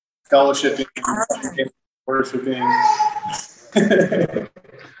fellowshipping, worshiping.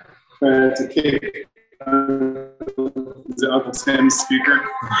 To kick is it Uncle Tim's speaker?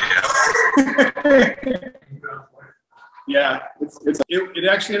 Yeah, it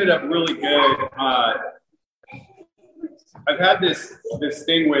actually ended up really good. I've had this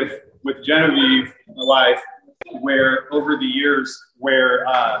thing with Genevieve, my wife, where over the years, where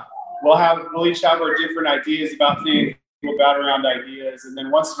we'll each have our different ideas about things, we'll bat around ideas, and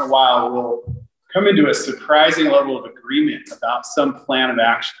then once in a while we'll come into a surprising level of agreement about some plan of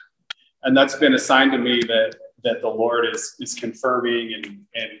action. And that's been a sign to me that the Lord is confirming and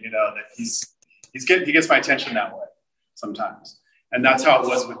that he gets my attention that way sometimes. And that's how it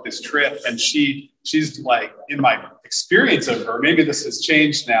was with this trip. And she's like, in my experience of her, maybe this has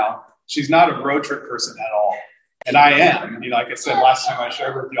changed now, she's not a road trip person at all. And I am. Like I said last time I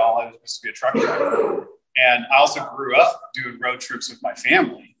shared with y'all, I was supposed to be a truck driver. And I also grew up doing road trips with my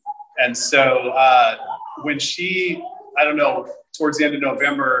family. And so when she, I don't know, towards the end of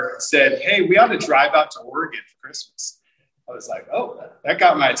November said, hey, we ought to drive out to Oregon for Christmas. I was like, oh, that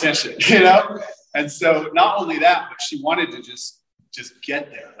got my attention, And so not only that, but she wanted to just get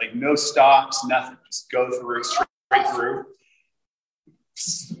there, like no stops, nothing, just go through, straight through.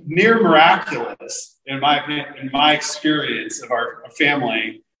 Near miraculous, in my experience of our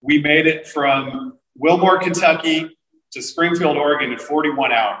family, we made it from Wilmore, Kentucky to Springfield, Oregon in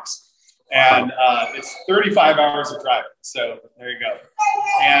 41 hours. And it's 35 hours of driving. So there you go.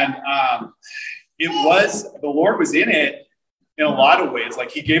 And the Lord was in it in a lot of ways.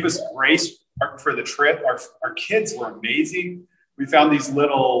 Like he gave us grace for the trip. Our kids were amazing. We found these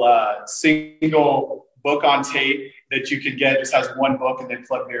little single book on tape that you can get. It just has one book and they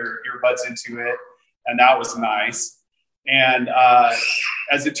plug their earbuds into it. And that was nice. And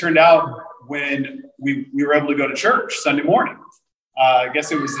as it turned out, when we were able to go to church Sunday morning, I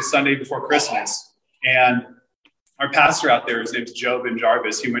guess it was the Sunday before Christmas. And our pastor out there, his name's Joe Ben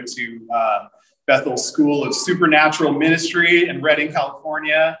Jarvis. He went to Bethel School of Supernatural Ministry in Redding,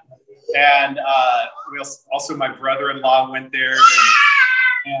 California. And also my brother-in-law went there.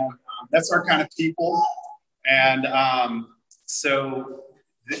 And that's our kind of people. And so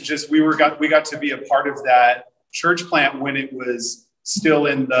we got to be a part of that church plant when it was still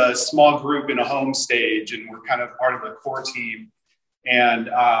in the small group in a home stage. And we're kind of part of the core team. And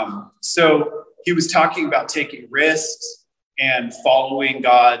so he was talking about taking risks and following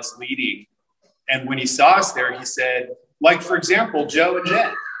God's leading. And when he saw us there, he said, like, for example, Joe and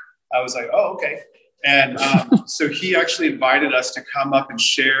Jen. I was like, oh, okay. And so he actually invited us to come up and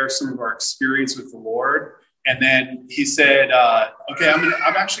share some of our experience with the Lord. And then he said, okay,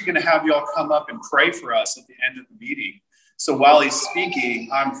 I'm actually going to have y'all come up and pray for us at the end of the meeting. So while he's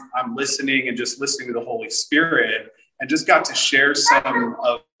speaking, I'm listening and just listening to the Holy Spirit. And just got to share some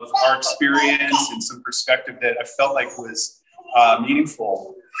of our experience and some perspective that I felt like was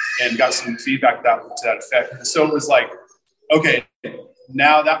meaningful, and got some feedback to that effect. And so it was like, okay,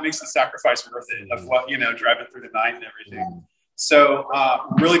 now that makes the sacrifice worth it of what, driving through the night and everything. So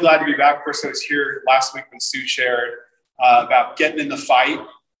really glad to be back. Of course, I was here last week when Sue shared about getting in the fight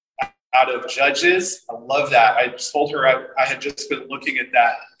out of Judges. I love that. I just told her I had just been looking at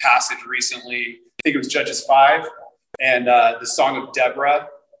that passage recently. I think it was Judges 5. And the Song of Deborah.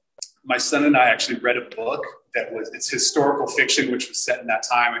 My son and I actually read a book it's historical fiction, which was set in that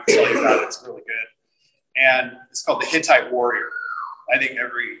time. I can tell you about it. It's really good. And it's called The Hittite Warrior. I think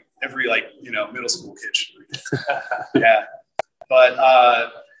every middle school kid should read it. Yeah. But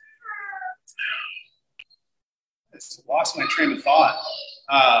I just lost my train of thought.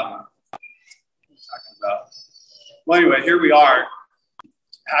 What am I talking about? Well, anyway, here we are.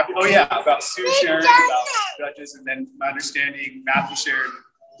 Happy. Oh yeah, about Sue sharing about Judges, and then my understanding, Matthew shared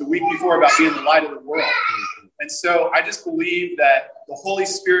the week before about being the light of the world. And so I just believe that the Holy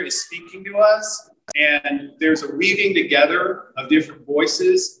Spirit is speaking to us, and there's a weaving together of different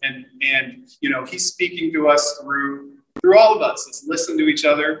voices, and he's speaking to us through all of us. Let's listen to each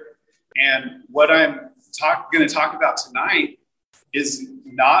other. And what I'm going to talk about tonight is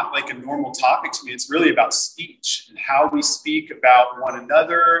not like a normal topic to me. It's really about speech and how we speak about one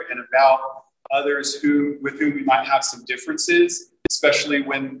another and about others with whom we might have some differences, especially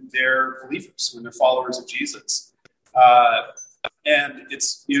when they're believers, when they're followers of Jesus. And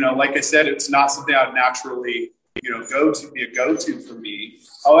it's, like I said, it's not something I would naturally, be a go-to for me.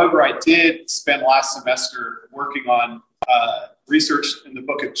 However, I did spend last semester working on research in the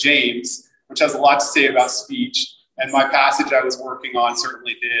book of James, which has a lot to say about speech. And my passage I was working on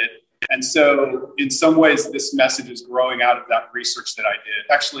certainly did. And so in some ways, this message is growing out of that research that I did.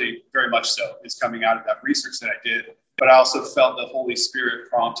 Actually, very much so. It's coming out of that research that I did but I also felt the Holy Spirit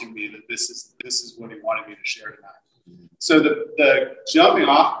prompting me that this is what he wanted me to share tonight. So the jumping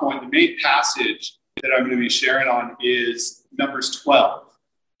off point, the main passage that I'm going to be sharing on is Numbers 12.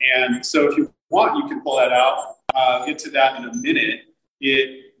 And so if you want, you can pull that out. I'll get to that in a minute.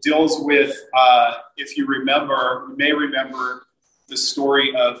 It deals with, if you remember, you may remember the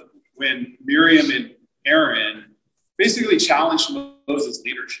story of when Miriam and Aaron basically challenged Moses'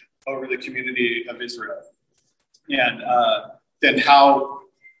 leadership over the community of Israel. And then how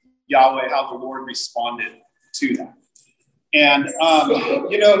the Lord responded to that. And,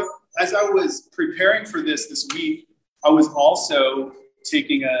 as I was preparing for this week, I was also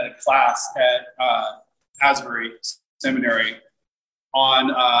taking a class at Asbury Seminary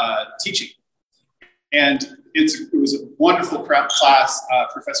on teaching. And it was a wonderful prep class.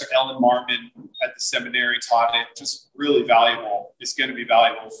 Professor Ellen Marmon at the seminary taught it, just really valuable. It's going to be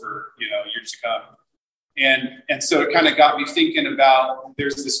valuable for years to come. And so it kind of got me thinking about,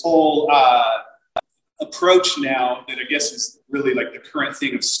 there's this whole approach now that I guess is really like the current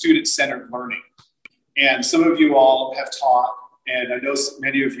thing of student-centered learning. And some of you all have taught, and I know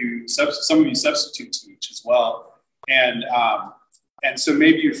many of you, some of you substitute teach as well. And so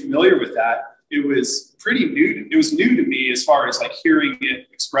maybe you're familiar with that. It was pretty new. It was new to me as far as like hearing it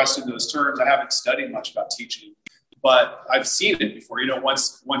expressed in those terms. I haven't studied much about teaching, but I've seen it before.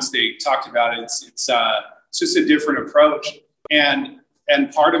 Once they talked about it, it's just a different approach. And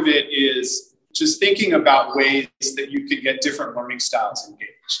part of it is just thinking about ways that you could get different learning styles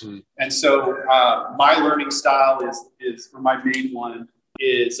engaged. Mm. And so my learning style is or my main one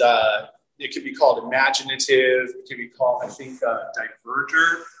is it could be called imaginative. It can be called, I think,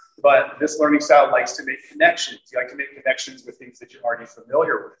 diverger. But this learning style likes to make connections. You like to make connections with things that you're already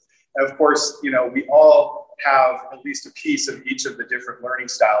familiar with. And of course, we all have at least a piece of each of the different learning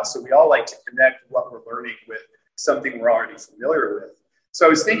styles. So we all like to connect what we're learning with something we're already familiar with. So I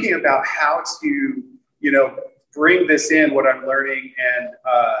was thinking about how to, bring this in, what I'm learning, and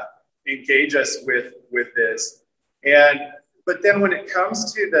engage us with this. But then when it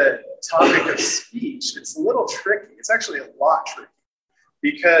comes to the topic of speech, it's a little tricky. It's actually a lot tricky.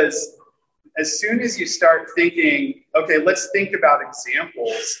 Because as soon as you start thinking, okay, let's think about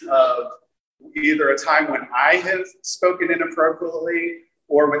examples of either a time when I have spoken inappropriately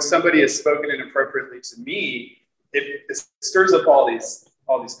or when somebody has spoken inappropriately to me, it stirs up all these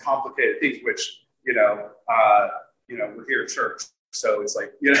complicated things, which, we're here at church. So it's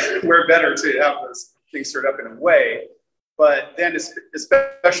like, we're better to have those things stirred up in a way. But then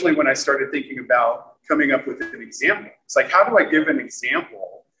especially when I started thinking about coming up with an example, it's like, how do I give an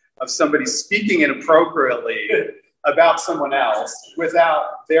example of somebody speaking inappropriately about someone else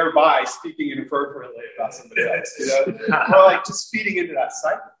without thereby speaking inappropriately about somebody else, or like just feeding into that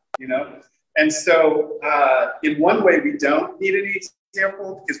cycle, And so in one way, we don't need any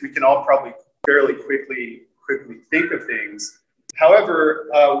example because we can all probably fairly quickly think of things. However,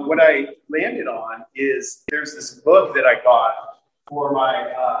 what I landed on is there's this book that I got for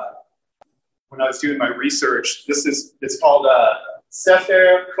my when I was doing my research. It's called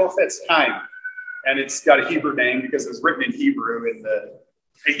Sefer Chofetz Chaim, and it's got a Hebrew name because it was written in Hebrew in the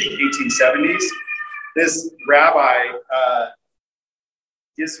 1870s. This rabbi,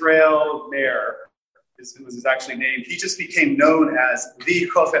 Israel Meir, was his actually named. He just became known as the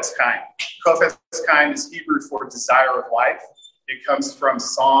Chofetz Chaim. Chofetz Chaim is Hebrew for desire of life. It comes from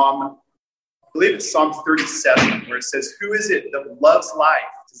Psalm 37, where it says, "Who is it that loves life,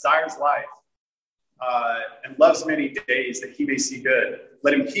 desires life, and loves many days that he may see good?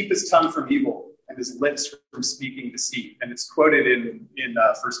 Let him keep his tongue from evil and his lips from speaking deceit." And it's quoted in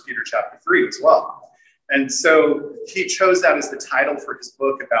 1 Peter chapter 3 as well. And so he chose that as the title for his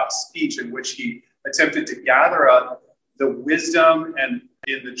book about speech, in which he attempted to gather up the wisdom and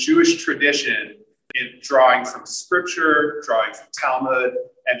in the Jewish tradition, in drawing from scripture, drawing from Talmud,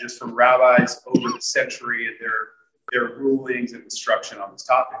 and just from rabbis over the century and their rulings and instruction on this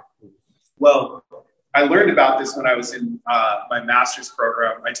topic. Well, I learned about this when I was in my master's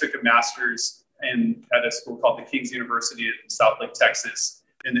program. I took a master's at a school called the King's University in South Lake, Texas,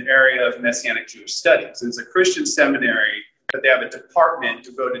 in the area of Messianic Jewish Studies. It's a Christian seminary, but they have a department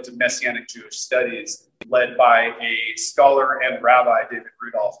devoted to Messianic Jewish Studies led by a scholar and rabbi, David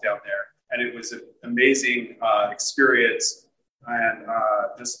Rudolph, down there. And it was an amazing experience and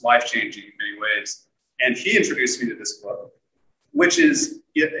just life-changing in many ways. And he introduced me to this book, which is,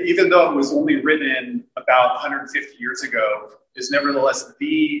 even though it was only written about 150 years ago, is nevertheless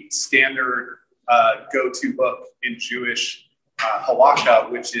the standard go-to book in Jewish halakha,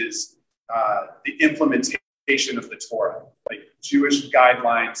 which is the implementation of the Torah, like Jewish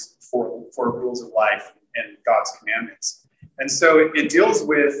guidelines for rules of life and God's commandments. And so it deals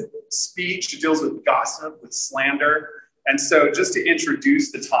with speech, it deals with gossip, with slander. And so just to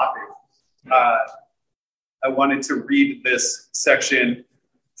introduce the topic, I wanted to read this section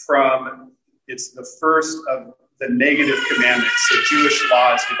from, it's the first of the negative commandments. So Jewish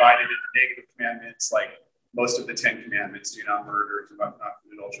law is divided into negative commandments, like most of the 10 commandments: do not murder, do not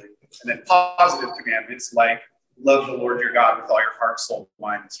commit adultery. And then positive commandments, like love the Lord your God with all your heart, soul,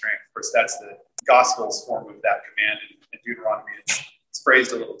 mind, and strength. Of course, that's the gospel's form of that command. In Deuteronomy, it's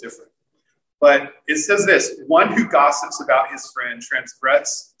phrased a little different. But it says this: one who gossips about his friend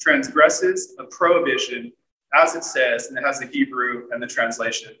transgresses a prohibition, as it says, and it has the Hebrew and the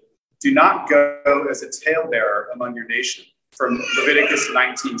translation. Do not go as a talebearer among your nation, from Leviticus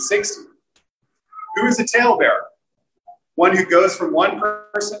 19:60. Who is a talebearer? One who goes from one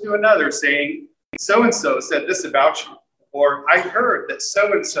person to another saying, so-and-so said this about you, or I heard that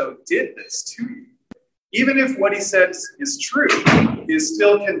so-and-so did this to you. Even if what he says is true, he is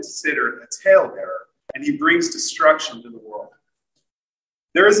still considered a talebearer, and he brings destruction to the world.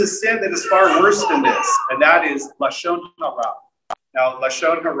 There is a sin that is far worse than this, and that is Lashon Hara. Now,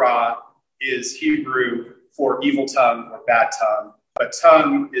 Lashon Hara is Hebrew for evil tongue or bad tongue, but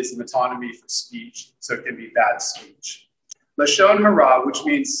tongue is an autonomy for speech, so it can be bad speech. Lashon Hara, which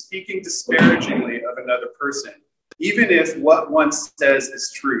means speaking disparagingly of another person, even if what one says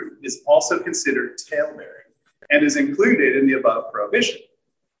is true, is also considered talebearing and is included in the above prohibition.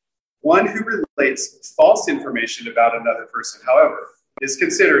 One who relates false information about another person, however, is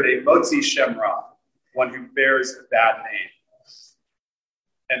considered a motzi shem ra, one who bears a bad name,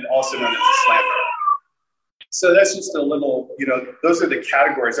 and also known as a slanderer. So that's just a little, those are the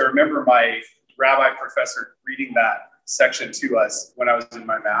categories. I remember my rabbi professor reading that section to us when I was in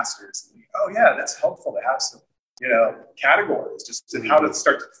my master's. Oh yeah, that's helpful to have some, categories, just in how to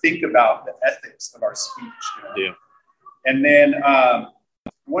start to think about the ethics of our speech. Yeah. And then I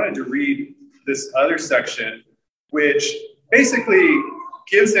wanted to read this other section, which basically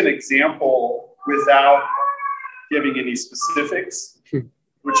gives an example without giving any specifics,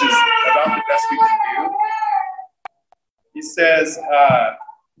 which is about the best we can do. He says,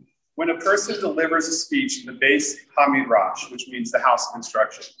 when a person delivers a speech in the Beis HaMidrash, which means the house of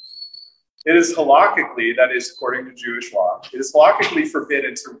instruction, it is halakhically, that is according to Jewish law, it is halakhically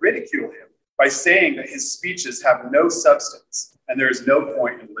forbidden to ridicule him by saying that his speeches have no substance and there is no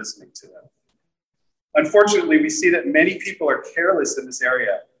point in listening to them. Unfortunately, we see that many people are careless in this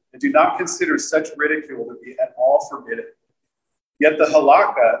area and do not consider such ridicule to be at all forbidden. Yet the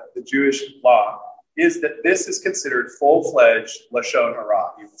halakha, the Jewish law, is that this is considered full-fledged Lashon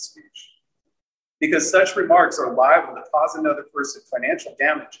Hara, evil speech, because such remarks are liable to cause another person financial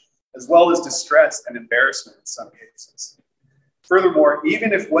damage, as well as distress and embarrassment in some cases. Furthermore,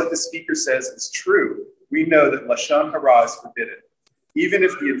 even if what the speaker says is true, we know that Lashon Hara is forbidden, even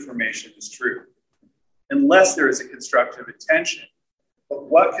if the information is true, unless there is a constructive intention. But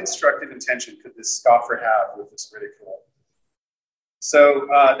what constructive intention could this scoffer have with this ridicule? So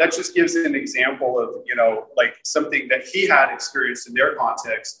that just gives an example of, like something that he had experienced in their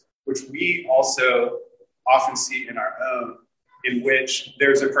context, which we also often see in our own, in which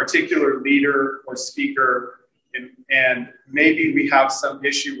there's a particular leader or speaker, and maybe we have some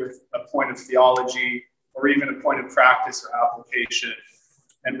issue with a point of theology or even a point of practice or application,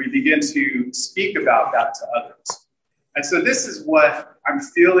 and we begin to speak about that to others. And so this is what I'm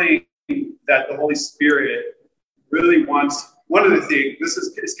feeling that the Holy Spirit really wants. One of the things, this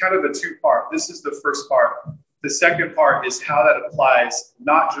is kind of a two-part. This is the first part. The second part is how that applies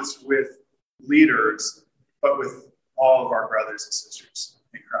not just with leaders, but with all of our brothers and sisters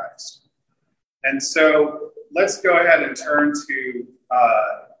in Christ. And so let's go ahead and turn to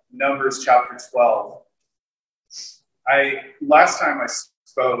Numbers chapter 12. Last time I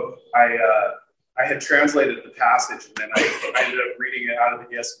spoke, I had translated the passage, and then I ended up reading it out of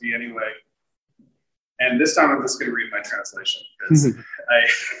the ESV anyway. And this time I'm just going to read my translation, because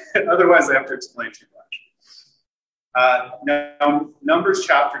otherwise I have to explain too much. Now, Numbers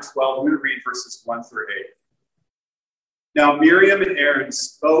chapter 12, I'm going to read verses 1 through 8. Now Miriam and Aaron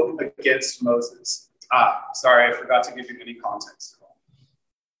spoke against Moses. Sorry, I forgot to give you any context at all.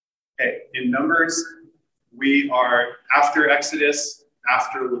 Okay, in Numbers, we are after Exodus,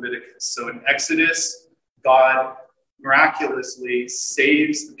 after Leviticus. So in Exodus, God miraculously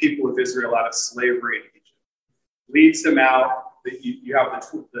saves the people of Israel out of slavery in Egypt, leads them out. You have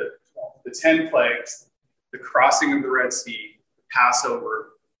the 10 plagues, the crossing of the Red Sea, the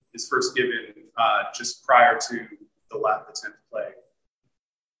Passover is first given just prior to the 10th plague.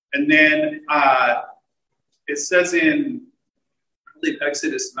 And then it says in, I believe,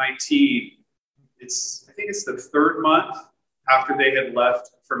 Exodus 19, I think it's the third month after they had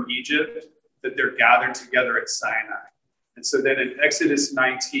left from Egypt that they're gathered together at Sinai. And so then in Exodus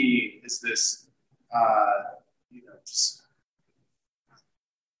 19 is this, just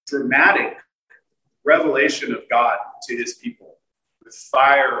dramatic revelation of God to his people, with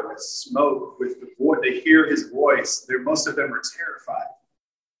fire, with smoke, with the voice. They hear his voice. Most of them are terrified.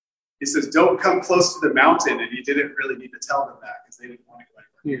 He says, don't come close to the mountain. And he didn't really need to tell them that because they didn't want to go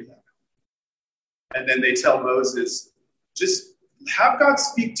anywhere near that. And then they tell Moses, just have God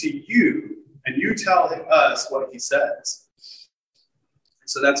speak to you and you tell us what he says.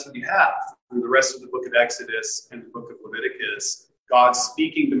 So that's what you have through the rest of the book of Exodus and the book of Leviticus. God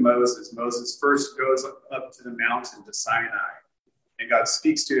speaking to Moses. Moses first goes up to the mountain to Sinai. And God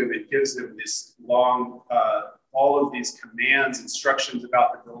speaks to him and gives him this long, all of these commands, instructions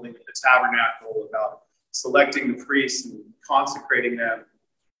about the building of the tabernacle, about selecting the priests and consecrating them,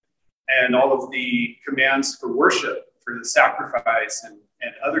 and all of the commands for worship, for the sacrifice, and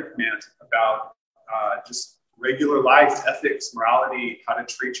other commands about just regular life, ethics, morality, how to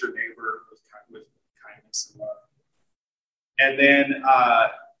treat your neighbor with kindness and love. And then,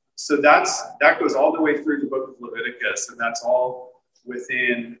 so that goes all the way through the book of Leviticus, and that's all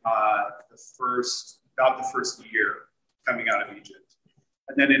within about the first year coming out of Egypt.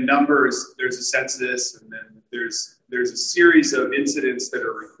 And then in Numbers, there's a census, and then there's a series of incidents that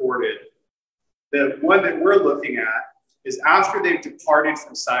are recorded. The one that we're looking at is after they've departed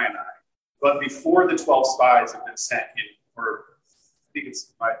from Sinai, but before the 12 spies have been sent in, or I think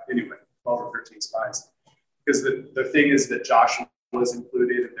it's, anyway, 12 or 13 spies. Because the thing is that Joshua was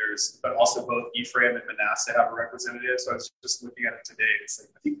included, and but also both Ephraim and Manasseh have a representative. So I was just looking at it today. It's like,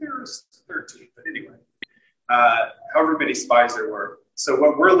 I think there was 13, but anyway, however many spies there were. So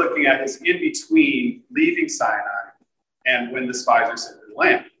what we're looking at is in between leaving Sinai and when the spies are sent to the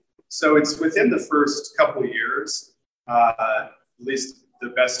land. So it's within the first couple of years, at least the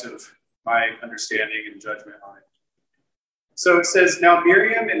best of my understanding and judgment on it. So it says, now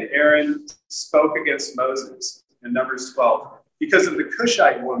Miriam and Aaron spoke against Moses in Numbers 12 because of the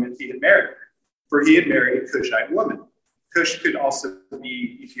Cushite woman he had married, for he had married a Cushite woman. Cush could also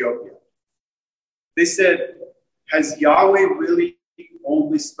be Ethiopia. They said, has Yahweh really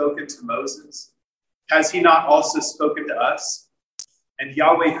only spoken to Moses? Has he not also spoken to us? And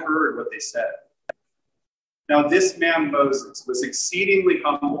Yahweh heard what they said. Now this man Moses was exceedingly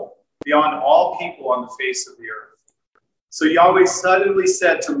humble beyond all people on the face of the earth. So Yahweh suddenly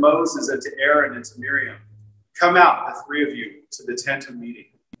said to Moses and to Aaron and to Miriam, come out, the three of you, to the tent of meeting.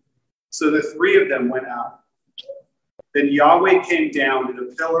 So the three of them went out. Then Yahweh came down in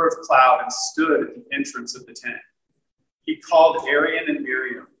a pillar of cloud and stood at the entrance of the tent. He called Aaron and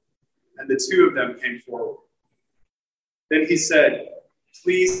Miriam, and the two of them came forward. Then he said,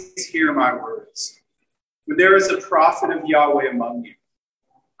 please hear my words. When there is a prophet of Yahweh among you,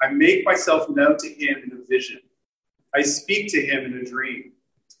 I make myself known to him in a vision. I speak to him in a dream.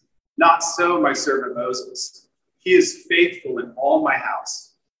 Not so, my servant Moses. He is faithful in all my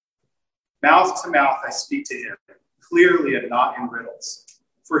house. Mouth to mouth I speak to him, clearly and not in riddles,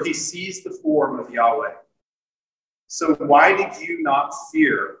 for he sees the form of Yahweh. So why did you not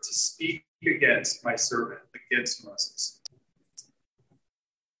fear to speak against my servant, against Moses?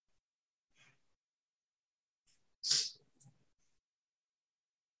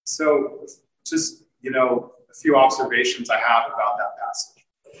 So just, a few observations I have about that passage.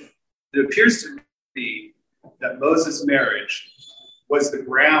 It appears to me that Moses' marriage was the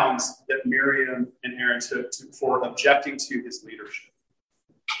grounds that Miriam and Aaron took for objecting to his leadership.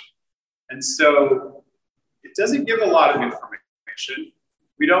 And so it doesn't give a lot of information.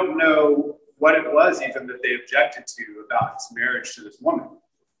 We don't know what it was even that they objected to about his marriage to this woman.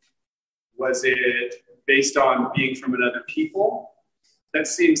 Was it based on being from another people? That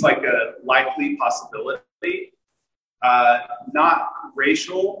seems like a likely possibility. Not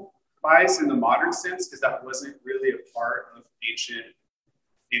racial bias in the modern sense, because that wasn't really a part of ancient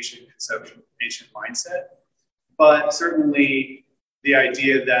conception, ancient mindset. But certainly the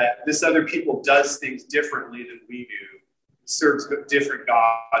idea that this other people does things differently than we do, serves different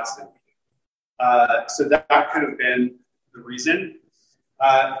gods than we do. So that could have been the reason.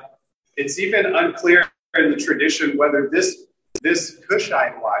 It's even unclear in the tradition whether this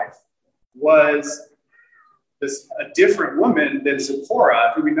Cushite wife was a different woman than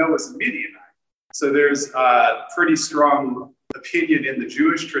Zipporah, who we know was a Midianite. So there's a pretty strong opinion in the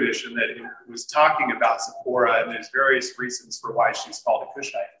Jewish tradition that it was talking about Zipporah, and there's various reasons for why she's called a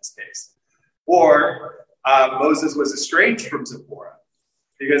Cushite in this case. Or Moses was estranged from Zipporah,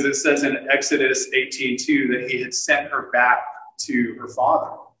 because it says in Exodus 18:2 that he had sent her back to her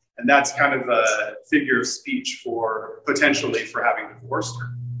father. And that's kind of a figure of speech for potentially for having divorced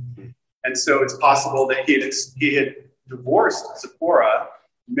her. And so it's possible that he had divorced Zipporah,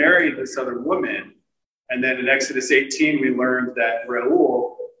 married this other woman, and then in Exodus 18, we learned that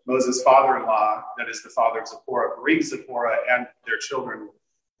Reuel, Moses' father-in-law, that is the father of Zipporah, brings Zipporah and their children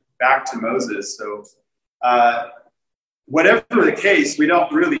back to Moses. So whatever the case, we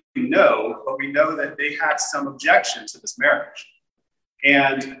don't really know, but we know that they had some objection to this marriage.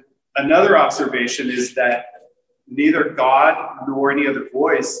 And another observation is that neither God nor any other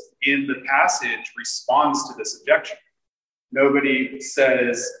voice in the passage responds to this objection. Nobody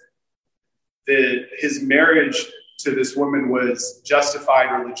says that his marriage to this woman was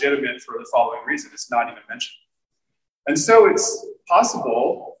justified or legitimate for the following reason. It's not even mentioned. And so it's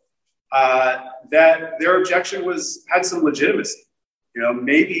possible that their objection had some legitimacy.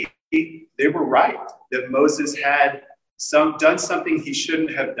 Maybe they were right, that Moses had done something he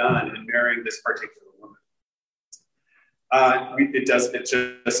shouldn't have done in marrying this particular woman. It just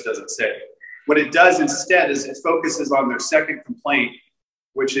doesn't say. What it does instead is it focuses on their second complaint,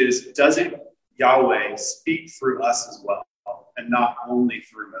 which is, doesn't Yahweh speak through us as well, and not only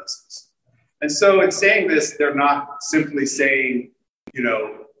through Moses? And so in saying this, they're not simply saying,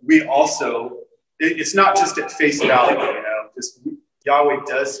 we also, it's not just at face value, just Yahweh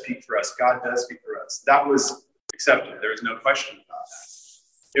does speak through us, God does speak through us. That was accepted. There was no question about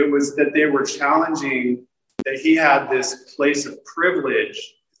that. It was that they were challenging that he had this place of privilege,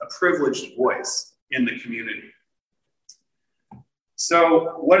 a privileged voice in the community.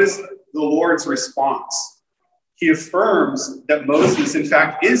 So what is the Lord's response? He affirms that Moses, in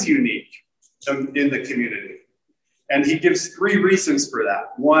fact, is unique in the community. And he gives 3 reasons for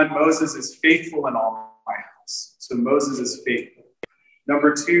that. 1, Moses is faithful in all my house. So Moses is faithful.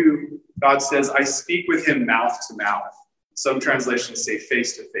 Number 2, God says, I speak with him mouth to mouth. Some translations say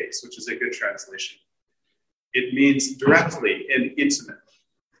face to face, which is a good translation. It means directly and intimately.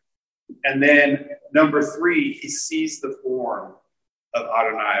 And then number 3, he sees the form of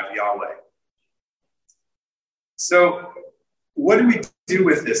Adonai, of Yahweh. So what do we do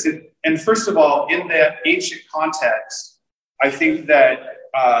with this? And first of all, in that ancient context, I think that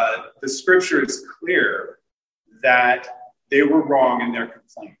the scripture is clear that they were wrong in their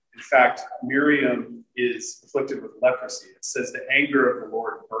complaint. In fact, Miriam is afflicted with leprosy. It says the anger of the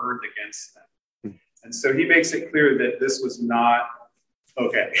Lord burned against them. And so he makes it clear that this was not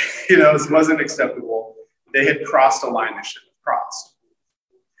okay. This wasn't acceptable. They had crossed a line they shouldn't have crossed.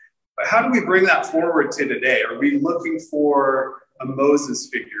 But how do we bring that forward to today? Are we looking for a Moses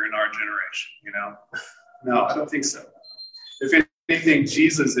figure in our generation? No, I don't think so. If anything,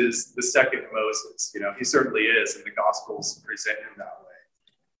 Jesus is the second Moses. He certainly is, and the Gospels present him that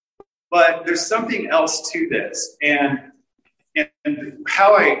way. But there's something else to this, and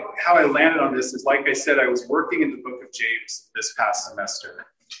how I landed on this is, like I said, I was working in the book of James this past semester.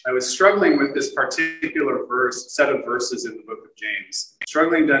 I was struggling with this particular set of verses in the book of James,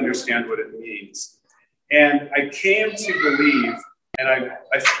 struggling to understand what it means. And I came to believe, and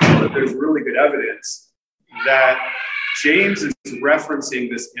I feel that there's really good evidence, that James is referencing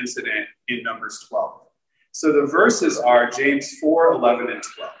this incident in Numbers 12. So the verses are James 4, 11, and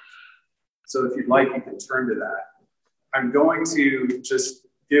 12. So if you'd like, you can turn to that. I'm going to just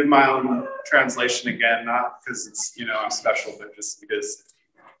give my own translation again, not because it's, I'm special, but just because,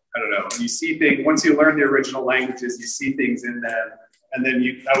 I don't know, you see things, once you learn the original languages, you see things in them, and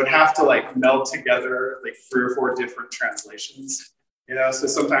then I would have to meld together 3 or 4 different translations, so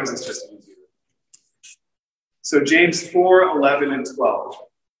sometimes it's just easier. So James 4, 11, and 12.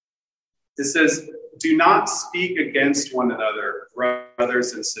 It says, do not speak against one another,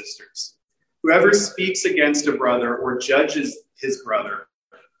 brothers and sisters. Whoever speaks against a brother or judges his brother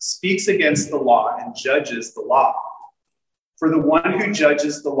speaks against the law and judges the law. For the one who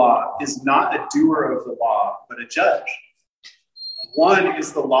judges the law is not a doer of the law, but a judge. One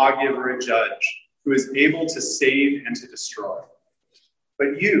is the lawgiver and judge, who is able to save and to destroy.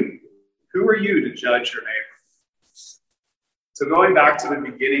 But you, who are you to judge your neighbor? So going back to the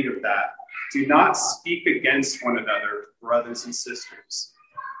beginning of that, do not speak against one another, brothers and sisters.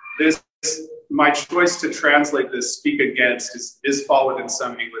 My choice to translate this speak against is followed in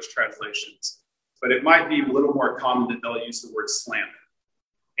some English translations, but it might be a little more common that they'll use the word slander.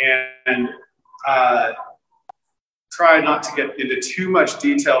 And try not to get into too much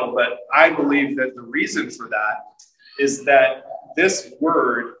detail, but I believe that the reason for that is that this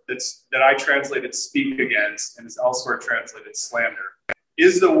word that I translated speak against and is elsewhere translated slander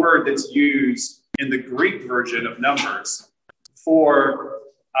is the word that's used in the Greek version of Numbers for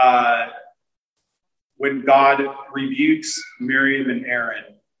when God rebukes Miriam and Aaron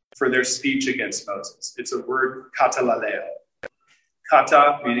for their speech against Moses. It's a word, katalaleo.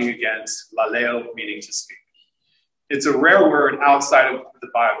 Kata meaning against, laleo meaning to speak. It's a rare word outside of the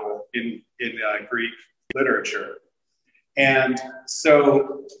Bible in Greek literature. And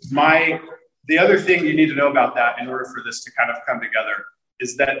so the other thing you need to know about that in order for this to kind of come together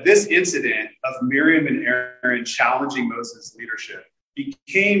is that this incident of Miriam and Aaron challenging Moses' leadership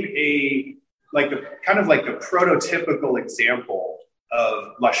became kind of like a prototypical example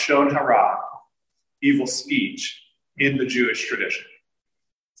of lashon hara, evil speech, in the Jewish tradition.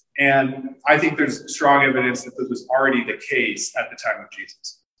 And I think there's strong evidence that this was already the case at the time of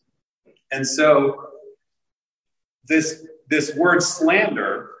Jesus. And so this word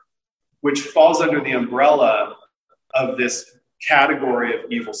slander, which falls under the umbrella of this category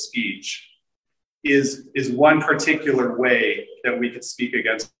of evil speech, is one particular way that we could speak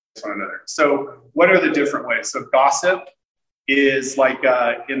against one another. So what are the different ways? So gossip is like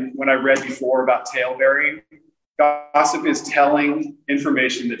when I read before about talebearing, gossip is telling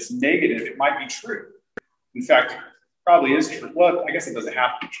information that's negative. It might be true. In fact, it probably is true. Well, I guess it doesn't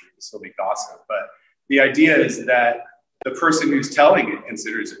have to be true to still be gossip, but the idea is that the person who's telling it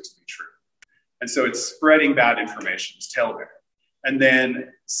considers it to be true. And so it's spreading bad information, it's talebearing. And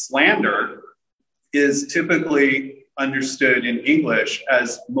then slander is typically understood in English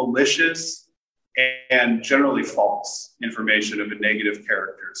as malicious and generally false information of a negative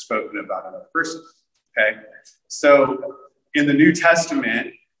character spoken about another person. Okay, so in the New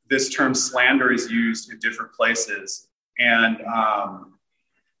Testament, this term slander is used in different places. And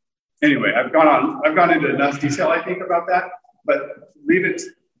anyway, I've gone into enough detail, I think, about that. But leave it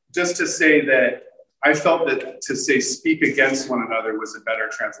just to say that I felt that to say speak against one another was a better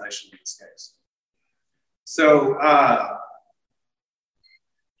translation in this case. So,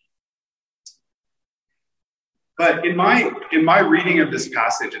 but in my reading of this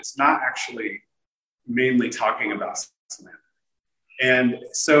passage, it's not actually mainly talking about slander. And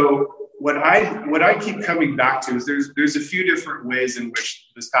so what I keep coming back to is there's a few different ways in which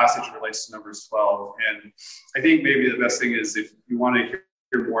this passage relates to Numbers 12. And I think maybe the best thing is if you want to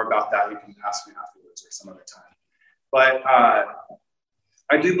hear more about that, you can ask me afterwards or some other time. But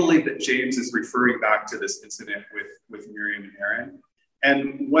I do believe that James is referring back to this incident with Miriam and Aaron.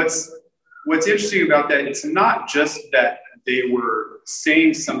 And what's interesting about that, it's not just that they were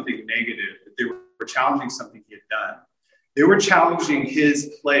saying something negative, that they were challenging something he had done. They were challenging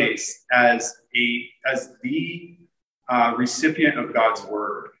his place as the recipient of God's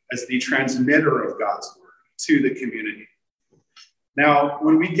word, as the transmitter of God's word to the community. Now,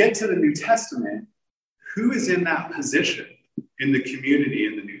 when we get to the New Testament, who is in that position in the community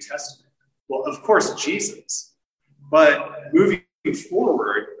in the New Testament? Well, of course, Jesus. But moving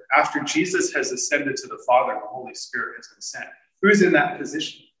forward, after Jesus has ascended to the Father and the Holy Spirit has been sent, who's in that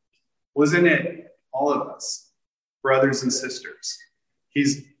position? Wasn't it all of us, brothers and sisters?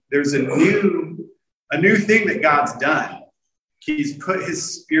 There's a new thing that God's done. He's put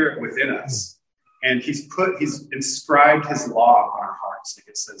his spirit within us, and he's inscribed his law on our hearts, like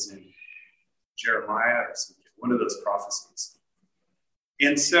it says in Jeremiah or one of those prophecies.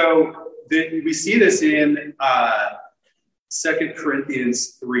 And so we see this in 2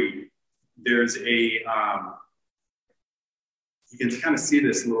 Corinthians 3. There's you can kind of see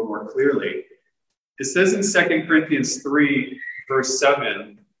this a little more clearly. It says in 2 Corinthians 3, verse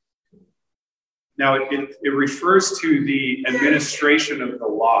 7, now it refers to the administration of the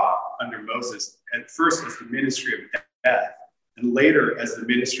law under Moses, at first as the ministry of death, and later as the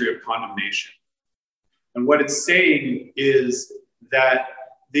ministry of condemnation. And what it's saying is that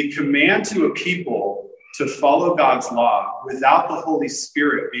the command to a people to follow God's law without the Holy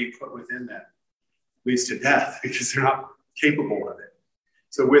Spirit being put within them leads to death because they're not capable of it.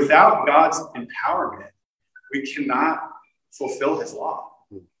 So without God's empowerment, we cannot fulfill his law.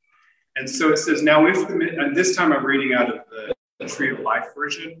 And so it says, now and this time I'm reading out of the Tree of Life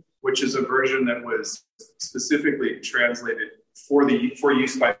version, which is a version that was specifically translated for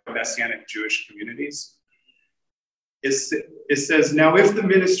use by Messianic Jewish communities. It says, now if the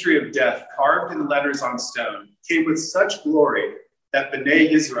ministry of death carved in letters on stone came with such glory that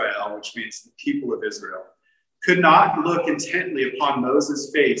B'nai Israel, which means the people of Israel, could not look intently upon Moses'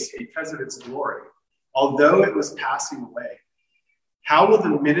 face because of its glory, although it was passing away, how will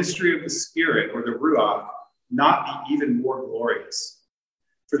the ministry of the Spirit, or the Ruach, not be even more glorious?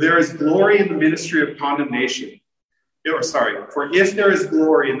 For there is glory in the ministry of condemnation. For if there is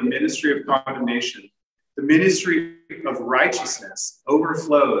glory in the ministry of condemnation, the ministry of righteousness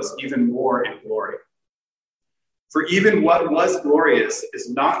overflows even more in glory. For even what was glorious is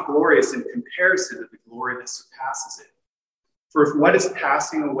not glorious in comparison to the glory that surpasses it. For if what is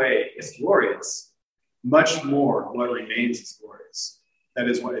passing away is glorious, much more what remains is glorious. That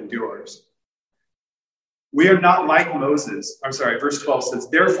is what endures. We are not like Moses. I'm sorry, verse 12 says,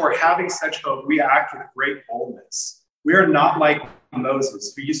 therefore, having such hope, we act with great boldness. We are not like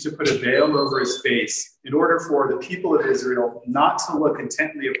Moses, who used to put a veil over his face in order for the people of Israel not to look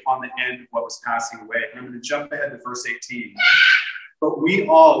intently upon the end of what was passing away. And I'm going to jump ahead to verse 18. But we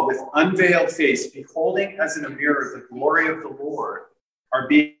all, with unveiled face, beholding as in a mirror the glory of the Lord, are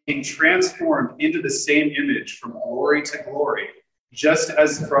being transformed into the same image from glory to glory, just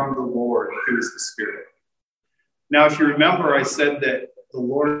as from the Lord, who is the Spirit. Now, if you remember, I said that the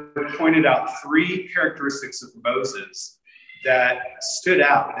Lord pointed out three characteristics of Moses that stood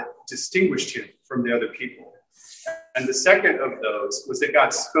out, that distinguished him from the other people. And the second of those was that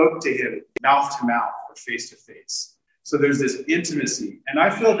God spoke to him mouth to mouth or face to face. So there's this intimacy. And I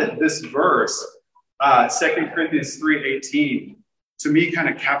feel that this verse, 2 Corinthians 3:18, to me kind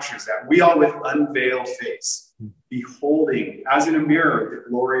of captures that. We all with unveiled face, beholding as in a mirror the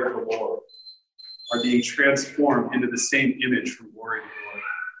glory of the Lord, are being transformed into the same image from glory to glory.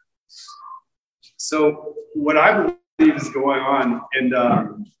 So what I believe is going on,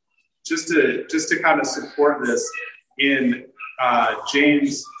 and just to kind of support this in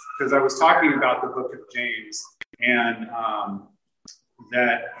James, because I was talking about the book of James, and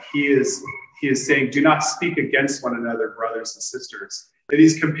that he is saying, do not speak against one another, brothers and sisters. And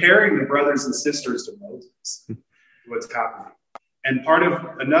he's comparing the brothers and sisters to Moses, what's happening. And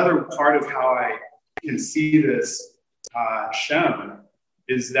another part of how I can see this shown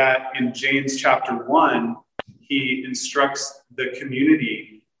is that in James chapter 1, he instructs the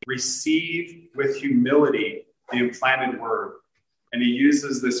community, receive with humility the implanted word. And he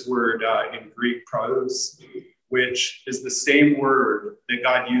uses this word in Greek, praus, which is the same word that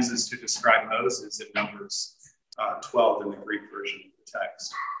God uses to describe Moses in Numbers 12 in the Greek version of the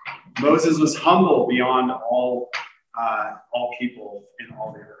text. Moses was humble beyond all people in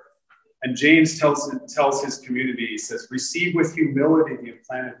all the earth. And James tells his community, he says, receive with humility the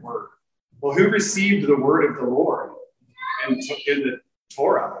implanted word. Well, who received the word of the Lord in the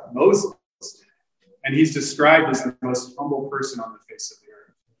Torah? Moses. And he's described as the most humble person on the face of the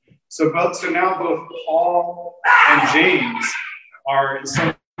earth. So now both Paul and James are in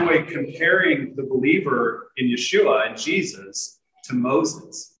some way comparing the believer in Yeshua and Jesus to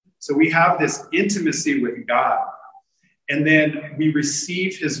Moses. So we have this intimacy with God. And then we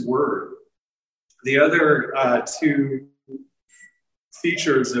receive his word. The other two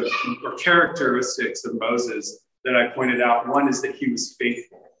features or characteristics of Moses that I pointed out, one is that he was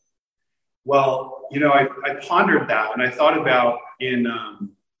faithful. Well, I pondered that, and I thought about in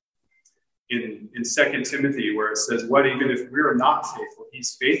 2 Timothy, where it says, what even if we are not faithful,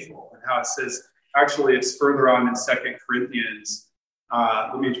 he's faithful. And how it says, actually, it's further on in 2 Corinthians.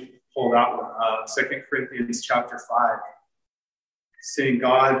 Let me pull that one up. 2 Corinthians chapter 5. Saying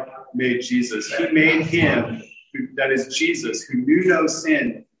God made Jesus. He made him, that is Jesus, who knew no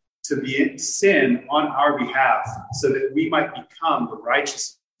sin, to be sin on our behalf, so that we might become the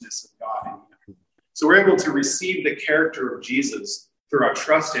righteousness of God in him. So we're able to receive the character of Jesus through our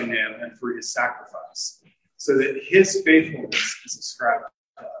trust in him and through his sacrifice, so that his faithfulness is ascribed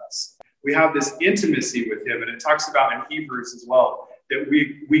to us. We have this intimacy with him, and it talks about in Hebrews as well, that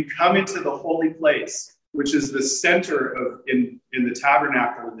we come into the holy place, which is the center of, in the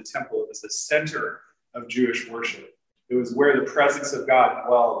tabernacle in the temple, it was the center of Jewish worship. It was where the presence of God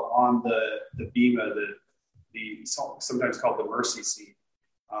dwelled on the bema, the sometimes called the mercy seat,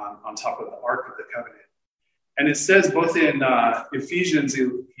 on top of the Ark of the Covenant. And it says both in Ephesians,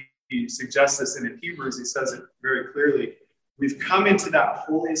 he suggests this, and in Hebrews, he says it very clearly, we've come into that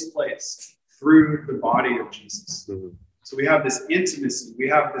holiest place through the body of Jesus. Mm-hmm. So we have this intimacy, we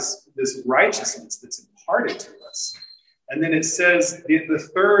have this righteousness that's imparted to us. And then it says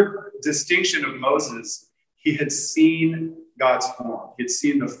the third distinction of Moses, he had seen God's form. He had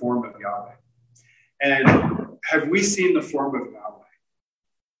seen the form of Yahweh. And have we seen the form of Yahweh?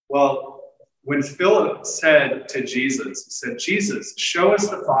 Well, when Philip said to Jesus, he said, Jesus, show us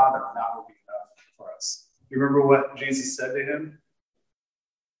the Father, and that will be enough for us. You remember what Jesus said to him?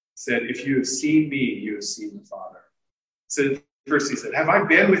 He said, if you have seen me, you have seen the Father. So first he said, have I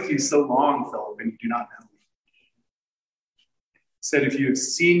been with you so long, Philip, and you do not know me? He said, if you have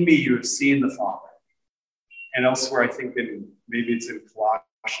seen me, you have seen the Father. And elsewhere, I think maybe it's in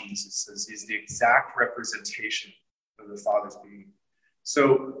Colossians, it says he's the exact representation of the Father's being.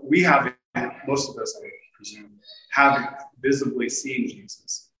 So we have, most of us, I presume, haven't visibly seen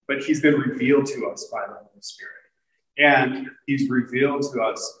Jesus, but he's been revealed to us by the Holy Spirit. And he's revealed to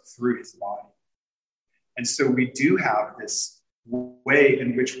us through his body. And so we do have this way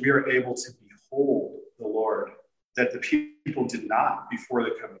in which we are able to behold the Lord that the people did not before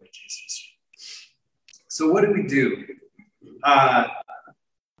the coming of Jesus. So what do we do?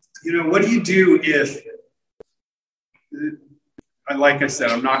 What do you do if, like I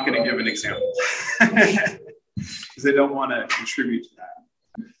said, I'm not going to give an example because I don't want to contribute to that.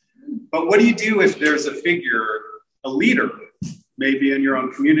 But what do you do if there's a figure, a leader, maybe in your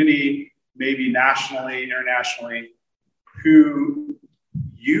own community, maybe nationally, internationally, who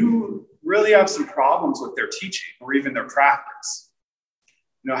you really have some problems with their teaching or even their practice?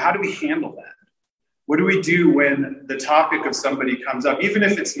 How do we handle that? What do we do when the topic of somebody comes up, even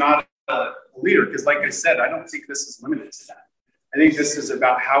if it's not a leader? Because like I said, I don't think this is limited to that. I think this is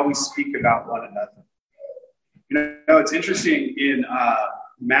about how we speak about one another. It's interesting in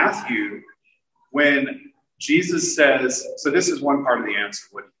Matthew when Jesus says, so this is one part of the answer,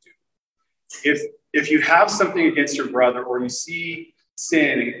 what do you do? If you have something against your brother or you see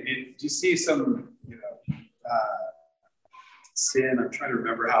sin, you see some, sin, I'm trying to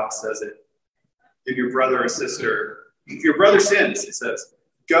remember how it says it, in your brother or sister. If your brother sins, it says,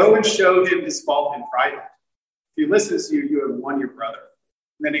 go and show him his fault in private. If he listens to you, you have won your brother.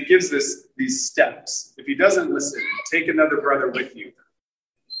 And then it gives these steps. If he doesn't listen, take another brother with you.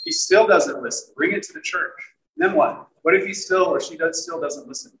 If he still doesn't listen, bring it to the church. And then what? What if he still or she still doesn't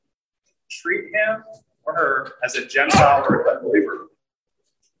listen? Treat him or her as a Gentile or an unbeliever.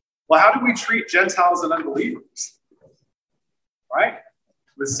 Well, how do we treat Gentiles and unbelievers? Right?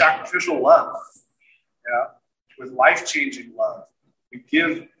 With sacrificial love. With life-changing love.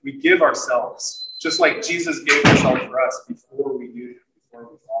 We give ourselves, just like Jesus gave himself for us before we knew him, before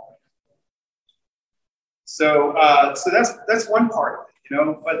we followed him. So that's one part of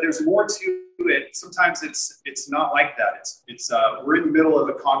it, but there's more to it. Sometimes it's not like that. It's we're in the middle of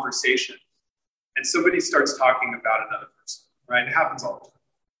a conversation, and somebody starts talking about another person. Right? It happens all the time.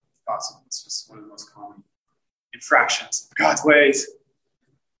 It's possible. It's just one of the most common infractions of God's ways.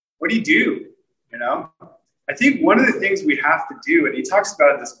 What do you do? I think one of the things we have to do, and he talks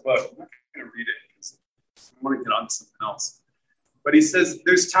about it in this book, I'm not going to read it because I want to get on to something else. But he says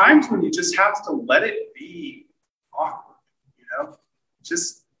there's times when you just have to let it be awkward,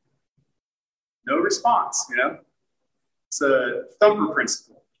 just no response, It's a thumper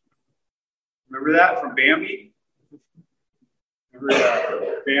principle. Remember that from Bambi?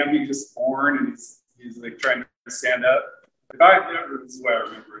 Remember Bambi just born and he's like trying to stand up? This is what I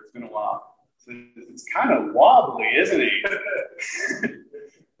remember. It's been a while. It's kind of wobbly, isn't he?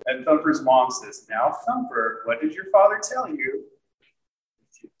 And Thumper's mom says, now, Thumper, what did your father tell you?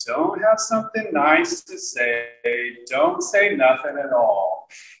 If you don't have something nice to say, don't say nothing at all.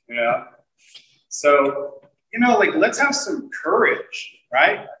 So, let's have some courage,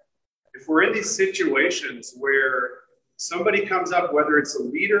 right? If we're in these situations where somebody comes up, whether it's a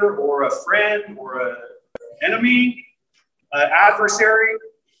leader or a friend or an enemy, adversary,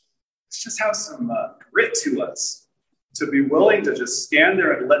 let's just have some grit to us to be willing to just stand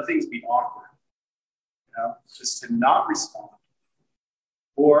there and let things be awkward, just to not respond.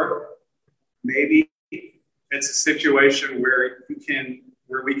 Or maybe it's a situation where we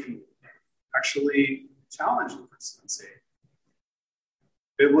can actually challenge the person and say,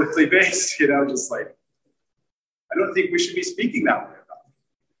 biblically based, just like, I don't think we should be speaking that way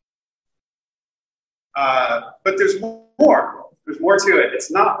about it. But there's more. There's more to it. It's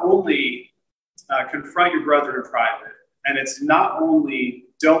not only confront your brother in private, and it's not only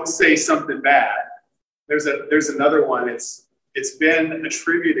don't say something bad. There's another one. It's been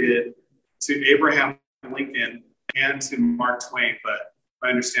attributed to Abraham Lincoln and to Mark Twain, but my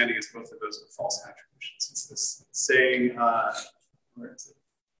understanding is both of those are false attributions. It's this saying, where is it?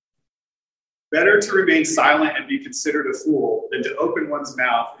 Better to remain silent and be considered a fool than to open one's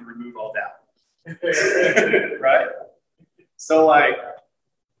mouth and remove all doubt. Right? So,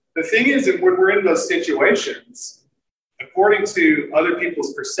 the thing is that when we're in those situations, according to other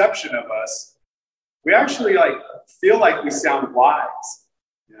people's perception of us, we actually, feel like we sound wise,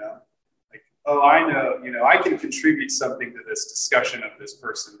 oh, I know, I can contribute something to this discussion of this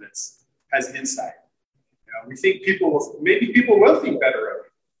person that has insight. We think people will think better of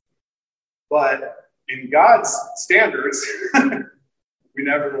it. But in God's standards, we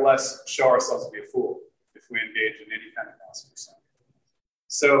nevertheless show ourselves to be a fool if we engage in any kind of gossip or something.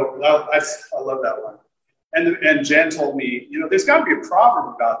 So I love that one. And Jen told me, there's got to be a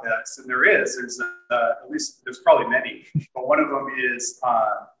proverb about this, and there is. There's at least there's probably many, but one of them is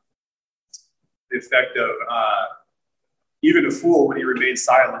the effect of even a fool when he remains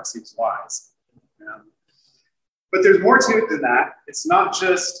silent seems wise. But there's more to it than that. It's not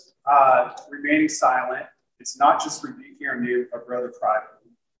just remaining silent. It's not just rebuking our brother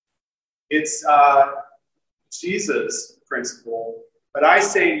privately. It's Jesus' principle. But I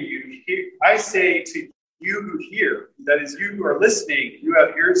say to you who hear, that is, you who are listening, you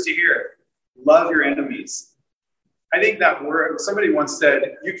have ears to hear, love your enemies. I think that word, somebody once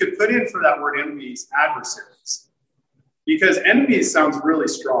said, you could put in for that word enemies, adversaries. Because enemies sounds really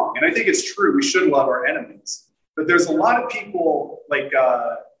strong. And I think it's true, we should love our enemies. But there's a lot of people, like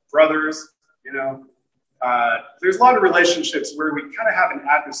brothers, there's a lot of relationships where we kind of have an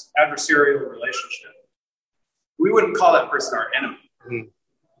adversarial relationship. We wouldn't call that person our enemy. Mm-hmm.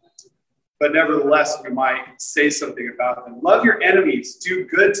 But nevertheless, we might say something about them. Love your enemies. Do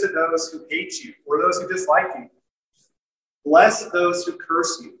good to those who hate you or those who dislike you. Bless those who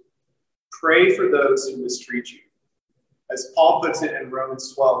curse you. Pray for those who mistreat you. As Paul puts it in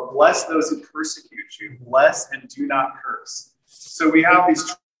Romans 12, bless those who persecute you. Bless and do not curse. So we have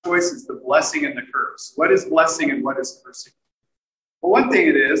these choices, the blessing and the curse. What is blessing and what is cursing? Well, one thing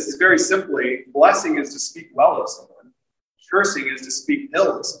it is very simply, blessing is to speak well of someone. Cursing is to speak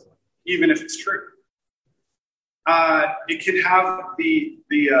ill of someone, even if it's true. It can have the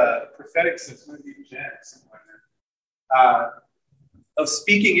prophetic sense, of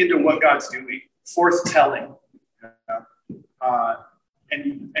speaking into what God's doing, forth-telling.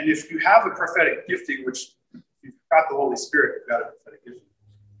 And if you have a prophetic gifting, which you've got the Holy Spirit, you've got a prophetic gifting,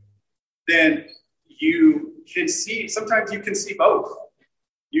 then you can see, sometimes you can see both.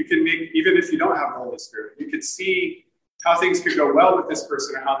 You can make, even if you don't have the Holy Spirit, you can see how things could go well with this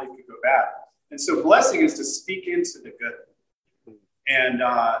person or how they could go bad. And so blessing is to speak into the good. And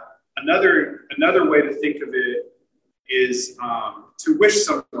another way to think of it is to wish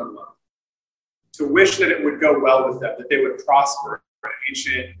someone well, to wish that it would go well with them, that they would prosper in an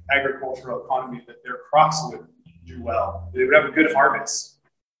ancient agricultural economy, that their crops would do well, that they would have a good harvest,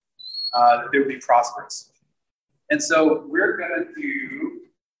 that they would be prosperous. And so we're going to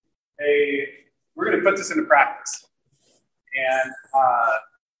put this into practice. And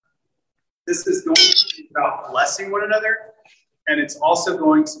this is going to be about blessing one another, and it's also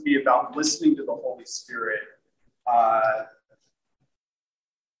going to be about listening to the Holy Spirit,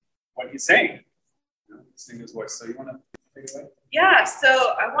 what he's saying, listening to his voice. So you want to take it away? Yeah, so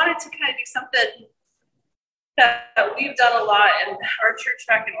I wanted to kind of do something that we've done a lot in our church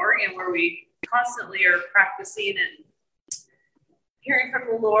back in Oregon, where we constantly are practicing and hearing from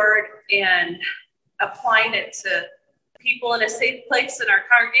the Lord and applying it to people in a safe place in our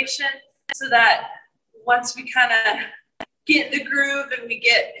congregation, so that once we kind of get in the groove and we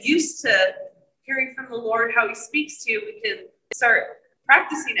get used to hearing from the Lord how he speaks to you, we can start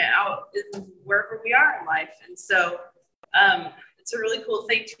practicing it out in wherever we are in life. And so it's a really cool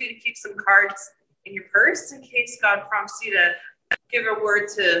thing too, to keep some cards in your purse in case God prompts you to give a word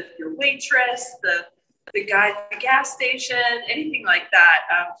to your waitress, the guy at the gas station, anything like that.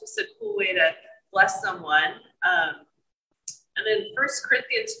 Just a cool way to bless someone. And in 1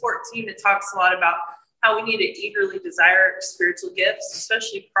 Corinthians 14, it talks a lot about how we need to eagerly desire spiritual gifts,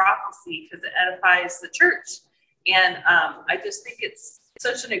 especially prophecy, because it edifies the church. And I just think it's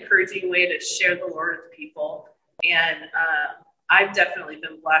such an encouraging way to share the Lord with people. And I've definitely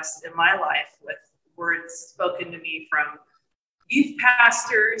been blessed in my life with words spoken to me from youth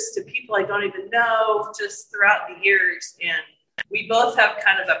pastors to people I don't even know, just throughout the years. And we both have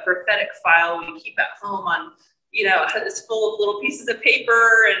kind of a prophetic file we keep at home on, it's full of little pieces of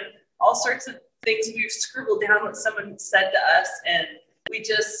paper and all sorts of things we've scribbled down what someone said to us. And we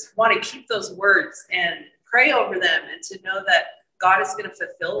just want to keep those words and pray over them, and to know that God is going to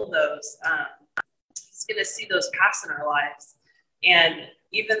fulfill those. He's going to see those pass in our lives. And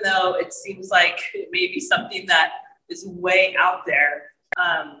even though it seems like it may be something that is way out there,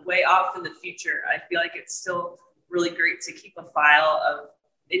 way off in the future, I feel like it's still really great to keep a file of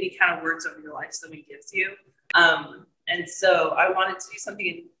any kind of words over your life someone gives you. And so I wanted to do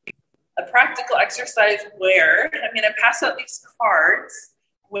something, a practical exercise where I'm going to pass out these cards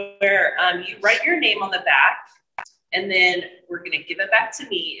where you write your name on the back, and then we're going to give it back to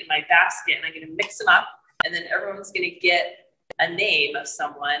me in my basket, and I'm going to mix them up, and then everyone's going to get a name of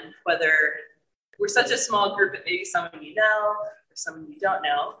someone, whether we're such a small group, it may be someone you know or someone you don't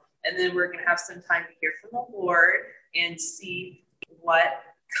know, and then we're going to have some time to hear from the Lord and see what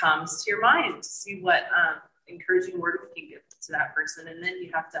comes to your mind, to see what encouraging word we can give to that person, and then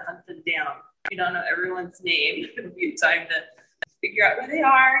you have to hunt them down. If you don't know everyone's name, it'll be time to figure out who they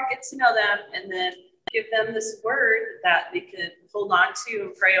are, get to know them, and then give them this word that they can hold on to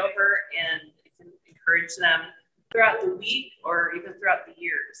and pray over, and it can encourage them throughout the week or even throughout the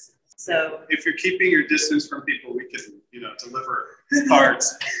years. So if you're keeping your distance from people, we can, deliver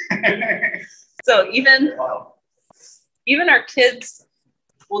cards. So even our kids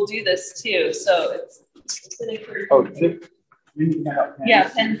will do this too. So it's an encouragement. Yeah,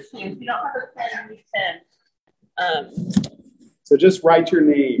 pens too. If you don't have a pen, use pen. So just write your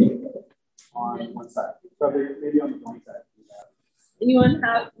name on one side. Probably maybe on the wrong side. Anyone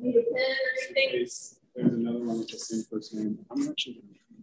need a pen or anything? There's another one with the same first name. I'm actually